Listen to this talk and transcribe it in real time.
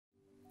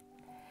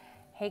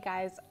Hey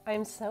guys,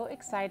 I'm so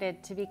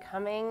excited to be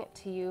coming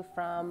to you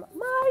from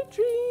my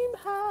dream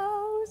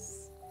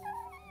house.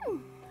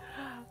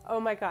 Oh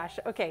my gosh.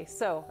 Okay,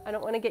 so I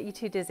don't want to get you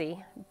too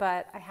dizzy,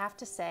 but I have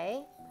to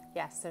say,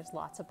 yes, there's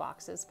lots of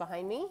boxes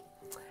behind me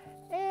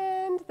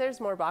and there's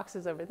more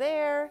boxes over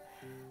there,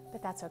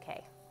 but that's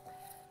okay.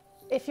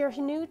 If you're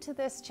new to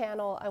this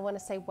channel, I want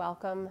to say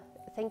welcome.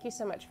 Thank you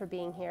so much for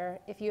being here.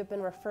 If you have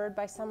been referred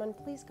by someone,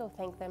 please go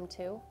thank them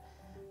too.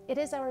 It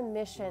is our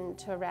mission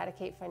to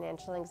eradicate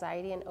financial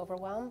anxiety and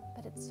overwhelm,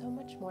 but it's so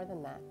much more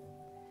than that.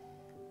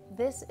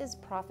 This is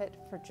profit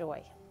for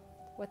joy.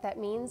 What that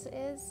means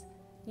is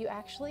you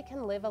actually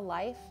can live a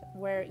life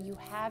where you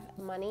have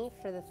money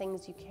for the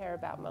things you care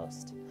about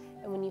most.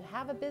 And when you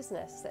have a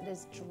business that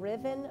is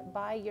driven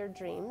by your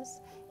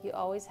dreams, you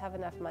always have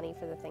enough money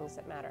for the things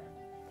that matter.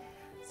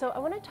 So I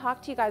want to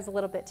talk to you guys a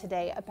little bit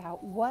today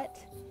about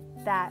what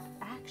that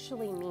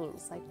actually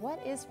means. Like, what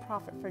is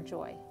profit for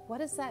joy? What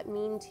does that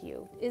mean to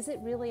you? Is it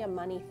really a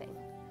money thing?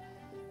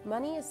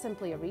 Money is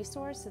simply a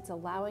resource. It's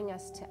allowing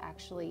us to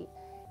actually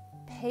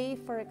pay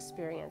for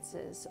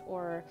experiences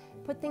or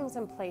put things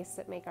in place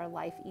that make our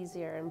life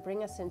easier and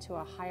bring us into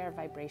a higher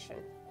vibration.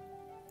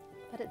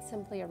 But it's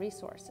simply a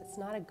resource. It's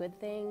not a good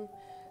thing.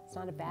 It's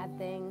not a bad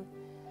thing.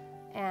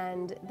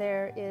 And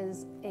there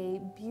is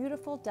a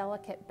beautiful,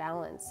 delicate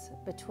balance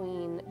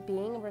between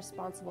being a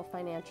responsible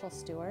financial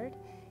steward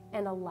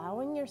and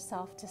allowing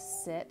yourself to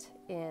sit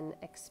in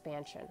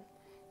expansion,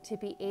 to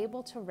be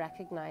able to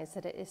recognize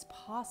that it is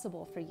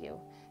possible for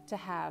you to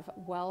have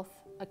wealth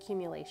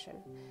accumulation,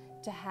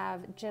 to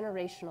have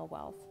generational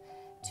wealth,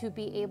 to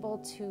be able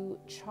to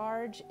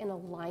charge in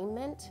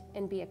alignment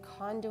and be a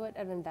conduit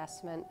of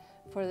investment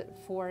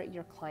for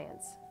your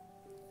clients.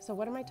 So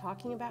what am I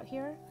talking about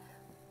here?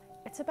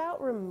 It's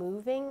about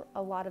removing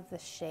a lot of the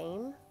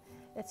shame.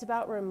 It's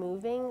about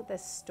removing the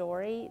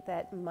story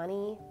that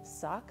money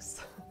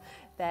sucks,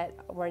 that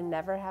we'll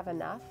never have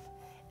enough.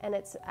 And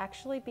it's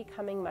actually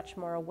becoming much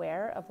more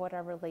aware of what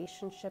our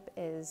relationship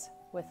is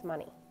with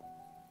money.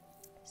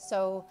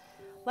 So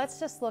let's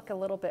just look a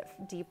little bit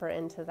deeper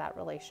into that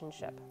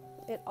relationship.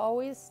 It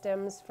always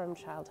stems from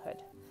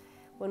childhood.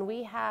 When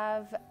we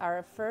have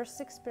our first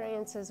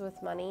experiences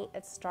with money,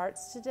 it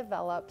starts to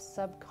develop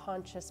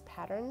subconscious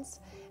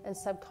patterns and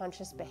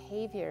subconscious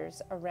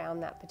behaviors around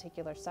that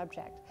particular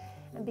subject.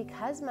 And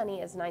because money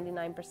is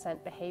 99%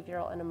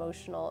 behavioral and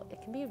emotional, it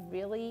can be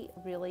really,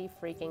 really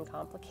freaking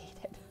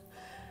complicated.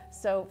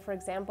 So for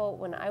example,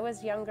 when I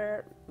was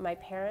younger, my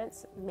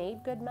parents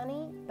made good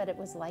money, but it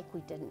was like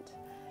we didn't.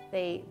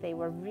 They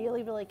were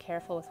really, really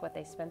careful with what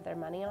they spent their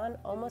money on,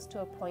 almost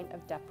to a point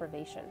of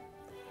deprivation.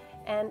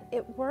 And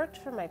it worked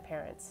for my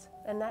parents,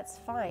 and that's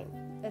fine.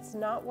 It's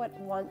not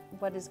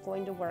what is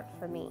going to work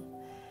for me.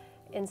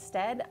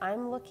 Instead,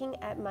 I'm looking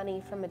at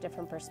money from a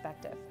different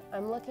perspective.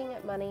 I'm looking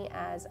at money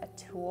as a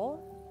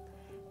tool,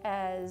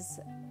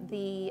 as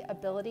the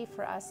ability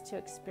for us to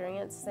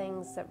experience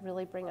things that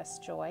really bring us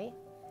joy.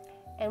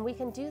 And we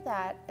can do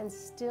that and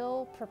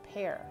still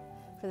prepare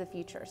for the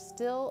future,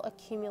 still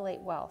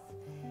accumulate wealth.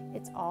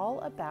 It's all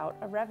about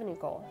a revenue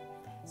goal.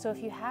 So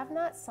if you have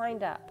not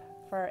signed up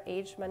for our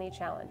Age Money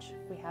Challenge,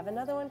 we have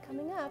another one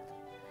coming up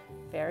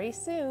very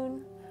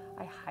soon.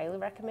 I highly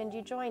recommend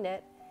you join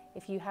it.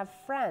 If you have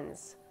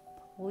friends,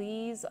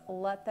 please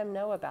let them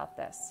know about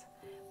this.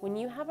 When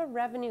you have a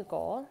revenue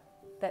goal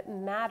that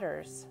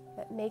matters,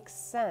 that makes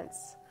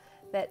sense,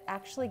 that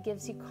actually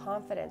gives you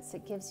confidence,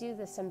 it gives you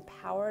this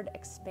empowered,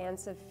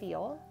 expansive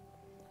feel,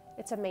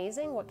 it's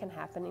amazing what can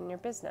happen in your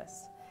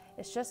business.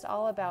 It's just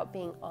all about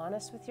being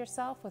honest with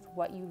yourself with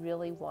what you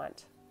really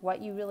want,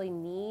 what you really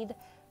need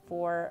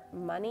for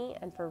money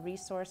and for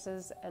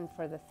resources and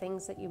for the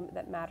things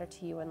that matter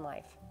to you in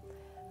life.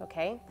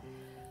 Okay?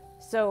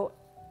 So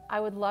I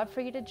would love for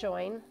you to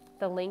join.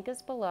 The link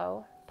is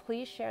below.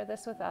 Please share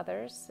this with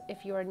others.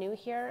 If you are new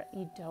here,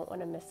 you don't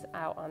want to miss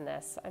out on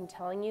this. I'm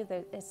telling you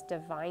that it's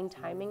divine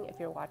timing if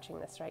you're watching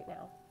this right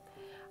now.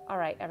 All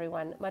right,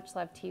 everyone. Much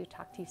love to you.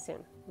 Talk to you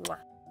soon. Mwah.